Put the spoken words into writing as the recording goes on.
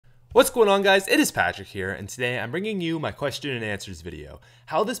What's going on, guys? It is Patrick here, and today I'm bringing you my question and answers video.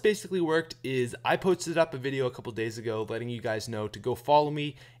 How this basically worked is I posted up a video a couple days ago letting you guys know to go follow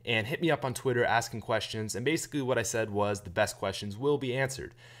me and hit me up on Twitter asking questions, and basically what I said was the best questions will be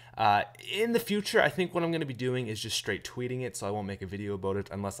answered. In the future, I think what I'm going to be doing is just straight tweeting it, so I won't make a video about it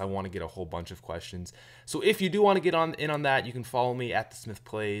unless I want to get a whole bunch of questions. So if you do want to get in on that, you can follow me at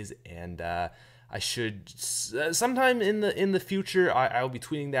TheSmithPlays, and I should sometime in the future I'll be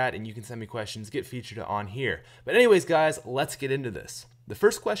tweeting that, and you can send me questions, get featured on here. But anyways, guys, let's get into this. The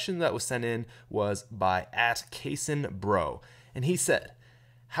first question that was sent in was by @KasenBro, and he said,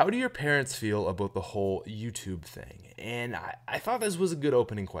 "How do your parents feel about the whole YouTube thing?" And I thought this was a good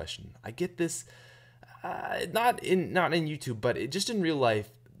opening question. I get this not in YouTube, but just in real life.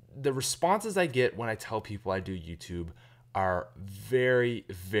 The responses I get when I tell people I do YouTube are very,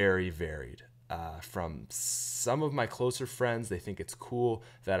 very varied. From some of my closer friends, they think it's cool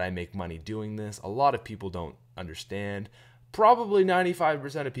that I make money doing this. A lot of people don't understand. Probably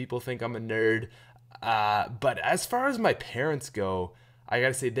 95% of people think I'm a nerd. But as far as my parents go, I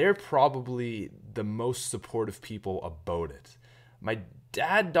gotta say they're probably the most supportive people about it. My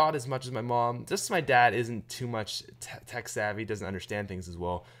dad, not as much as my mom. Just my dad isn't too much tech savvy, doesn't understand things as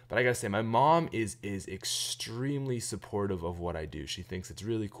well. But I gotta say, my mom is extremely supportive of what I do. She thinks it's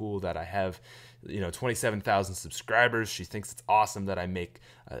really cool that I have, 27,000 subscribers. She thinks it's awesome that I make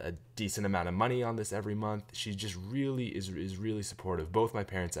a decent amount of money on this every month. She just really is really supportive. Both my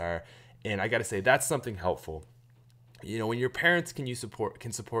parents are, and I gotta say that's something helpful. When your parents can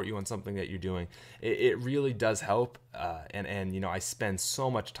support you on something that you're doing, it really does help. And I spend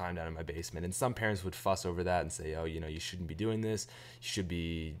so much time down in my basement, and some parents would fuss over that and say, oh, you shouldn't be doing this. You should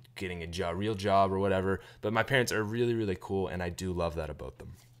be getting a real job or whatever. But my parents are really, really cool, and I do love that about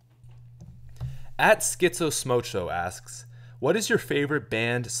them. @SchizosMocho asks, what is your favorite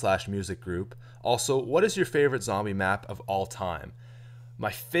band/music group? Also, what is your favorite zombie map of all time?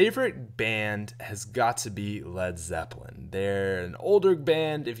 My favorite band has got to be Led Zeppelin. They're an older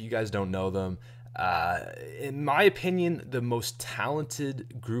band, if you guys don't know them. In my opinion, the most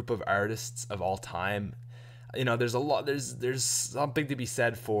talented group of artists of all time. There's something to be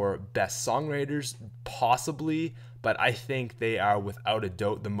said for best songwriters, possibly, but I think they are without a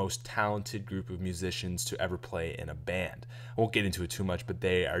doubt the most talented group of musicians to ever play in a band. I won't get into it too much, but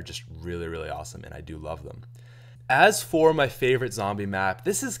they are just really, really awesome, and I do love them. As for my favorite zombie map,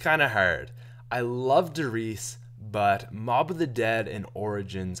 this is kind of hard. I love Derice, but Mob of the Dead and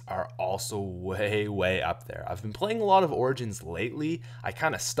Origins are also way, way up there. I've been playing a lot of Origins lately. I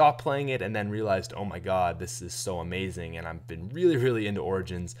kind of stopped playing it and then realized, oh my god, this is so amazing, and I've been really, really into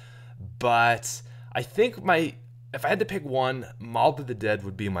Origins. But I think if I had to pick one, Mob of the Dead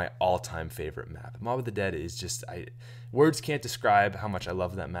would be my all-time favorite map. Mob of the Dead is just, words can't describe how much I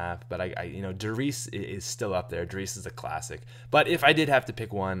love that map, but Derice is still up there. Derice is a classic. But if I did have to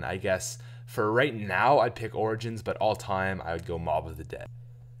pick one, I guess for right now, I'd pick Origins, but all time, I would go Mob of the Dead.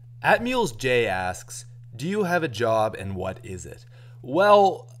 @MulesJ asks, do you have a job and what is it?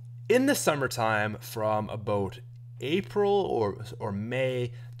 Well, in the summertime, from about April or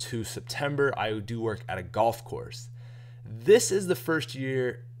May to September, I do work at a golf course. This is the first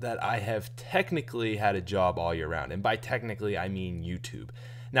year that I have technically had a job all year round, and by technically I mean YouTube.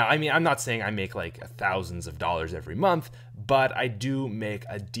 Now, I'm not saying I make like thousands of dollars every month, but I do make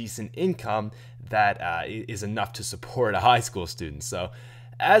a decent income that is enough to support a high school student. So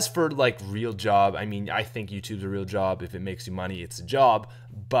as for like real job, I think YouTube's a real job. If it makes you money, it's a job.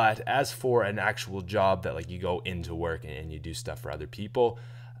 But as for an actual job that like you go into work and you do stuff for other people,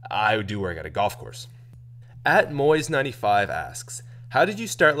 I do work at a golf course. @Moise95 asks, how did you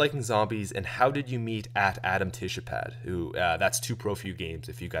start liking zombies, and how did you meet @Adam Tishapad, who that's 2Pro Games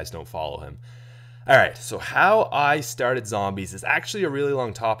if you guys don't follow him. Alright, so how I started zombies is actually a really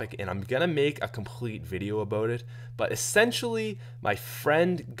long topic, and I'm gonna make a complete video about it. But essentially, my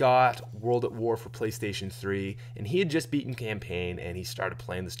friend got World at War for PlayStation 3, and he had just beaten campaign, and he started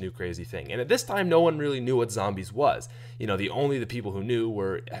playing this new crazy thing. And at this time, no one really knew what zombies was. The people who knew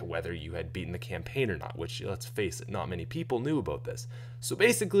were whether you had beaten the campaign or not, which, let's face it, not many people knew about this. So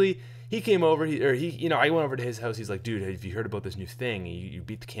basically, he came over, I went over to his house. He's like, dude, have you heard about this new thing? You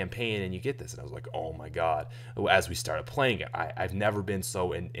beat the campaign and you get this. And I was like, oh my god. As we started playing it, I've never been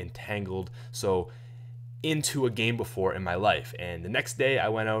so entangled, so into a game before in my life. And the next day I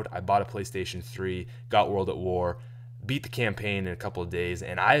went out, I bought a PlayStation 3, got World at War, beat the campaign in a couple of days,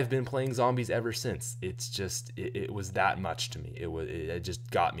 and I have been playing zombies ever since. It's just, it was that much to me. It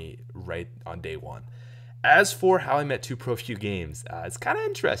just got me right on day one. As for how I met 2Pro Games, it's kind of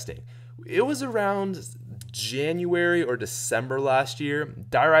interesting. It was around January or December last year.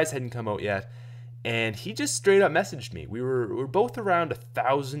 Die Rise hadn't come out yet, and he just straight up messaged me. We were both around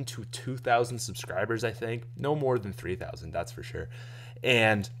 1,000 to 2,000 subscribers, I think. No more than 3,000, that's for sure.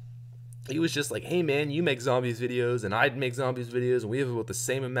 And he was just like, hey man, you make zombies videos and I'd make zombies videos, and we have about the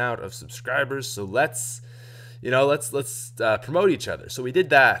same amount of subscribers, so let's promote each other. So we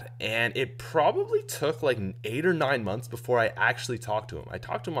did that, and it probably took like 8 or 9 months before I actually talked to him. I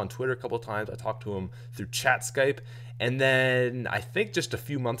talked to him on Twitter a couple of times. I talked to him through chat Skype, and then I think just a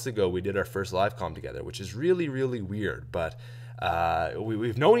few months ago we did our first live com together, which is really, really weird. But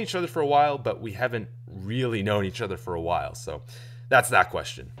we've known each other for a while, but we haven't really known each other for a while. So that's that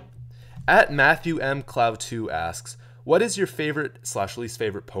question. At Matthew M. Cloud 2 asks, what is your favorite / least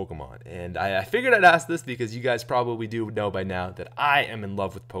favorite Pokemon? And I figured I'd ask this because you guys probably do know by now that I am in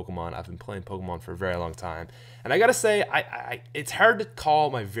love with Pokemon. I've been playing Pokemon for a very long time. And I gotta say, it's hard to call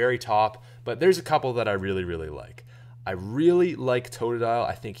my very top, but there's a couple that I really, really like. I really like Totodile.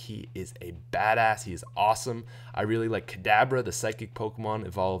 I think he is a badass. He is awesome. I really like Kadabra, the psychic Pokemon,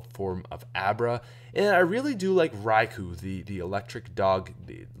 evolved form of Abra. And I really do like Raikou, the electric dog,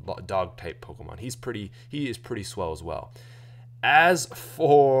 the dog type Pokemon. He is pretty swell as well. As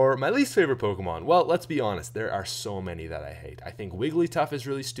for my least favorite Pokemon, well, let's be honest, there are so many that I hate. I think Wigglytuff is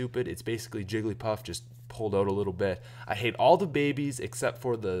really stupid. It's basically Jigglypuff just pulled out a little bit. I hate all the babies except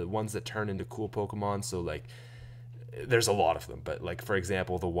for the ones that turn into cool Pokemon. So like, there's a lot of them, but like, for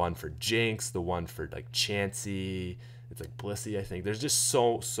example, the one for Jinx, the one for like Chansey, it's like Blissey, I think. There's just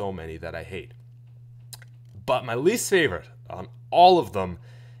so many that I hate. But my least favorite on all of them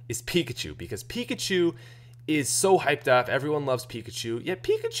is Pikachu, because Pikachu is so hyped up. Everyone loves Pikachu, yet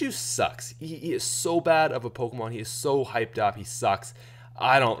Pikachu sucks. He is so bad of a Pokemon. He is so hyped up. He sucks.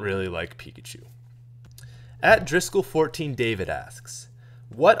 I don't really like Pikachu. At Driscoll14 David asks,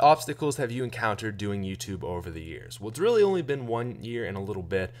 what obstacles have you encountered doing YouTube over the years? Well, it's really only been 1 year and a little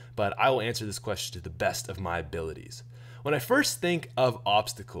bit, but I will answer this question to the best of my abilities. When I first think of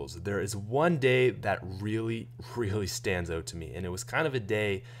obstacles, there is one day that really, really stands out to me, and it was kind of a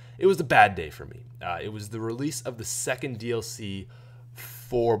day, it was a bad day for me. It was the release of the second DLC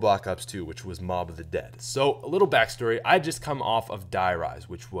for Black Ops 2, which was Mob of the Dead. So, a little backstory, I just come off of Die Rise,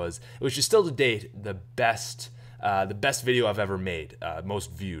 which is still to date the best video I've ever made,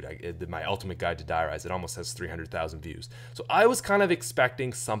 most viewed. My ultimate guide to Die Rise, it almost has 300,000 views. So I was kind of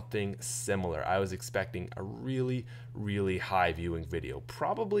expecting something similar. I was expecting a really, really high viewing video.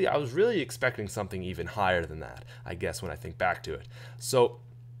 Probably, I was really expecting something even higher than that, I guess, when I think back to it. So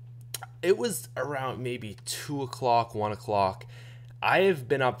it was around maybe 2 o'clock, 1 o'clock. I have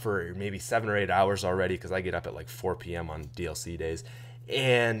been up for maybe 7 or 8 hours already because I get up at like 4 p.m. on DLC days.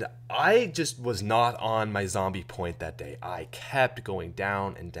 And I just was not on my zombie point that day. I kept going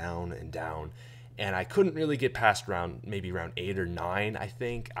down and down and down, and I couldn't really get past maybe around 8 or 9, I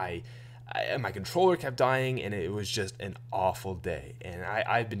think. My controller kept dying, and it was just an awful day. And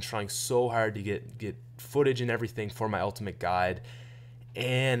I've been trying so hard to get footage and everything for my ultimate guide,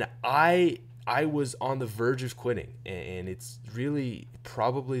 and I was on the verge of quitting, and it's really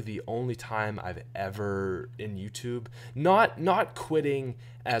probably the only time I've ever in YouTube, not quitting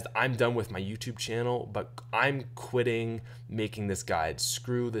as I'm done with my YouTube channel, but I'm quitting making this guide.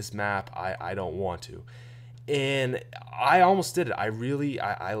 Screw this map, I don't want to. And I almost did it.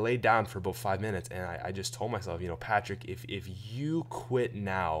 I laid down for about 5 minutes, and I just told myself, Patrick, if you quit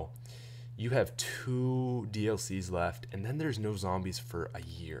now, you have 2 DLCs left, and then there's no zombies for a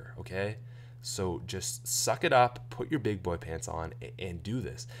year, okay? So just suck it up, put your big boy pants on, and do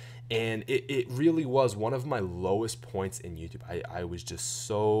this. And it really was one of my lowest points in YouTube. I was just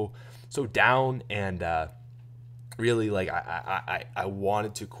so down, and really, like, I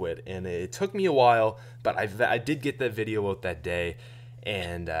wanted to quit. And it took me a while, but I did get that video out that day.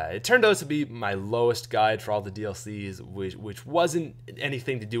 And it turned out to be my lowest guide for all the DLCs, which wasn't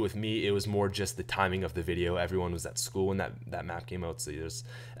anything to do with me. It was more just the timing of the video. Everyone was at school when that map came out, so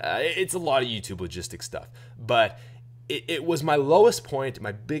it's a lot of YouTube logistics stuff. But it was my lowest point,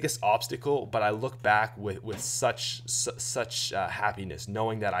 my biggest obstacle, but I look back with such happiness,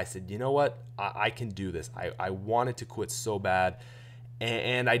 knowing that I said, you know what, I can do this. I wanted to quit so bad,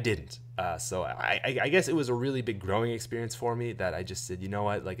 and I didn't. So I guess it was a really big growing experience for me that I just said, you know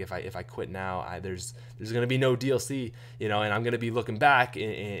what, like if I quit now, there's gonna be no DLC, and I'm gonna be looking back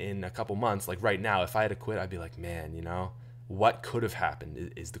in a couple months. Like right now, if I had to quit, I'd be like, man, what could have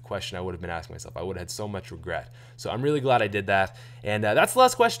happened is the question I would have been asking myself. I would have had so much regret. So I'm really glad I did that. And that's the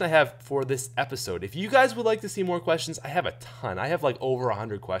last question I have for this episode. If you guys would like to see more questions, I have a ton. I have like over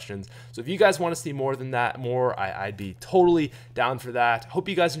 100 questions. So if you guys want to see more than that, I'd be totally down for that. Hope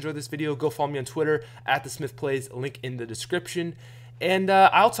you guys enjoyed this video. Go follow me on Twitter at TheSmithPlays, link in the description. And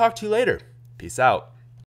I'll talk to you later. Peace out.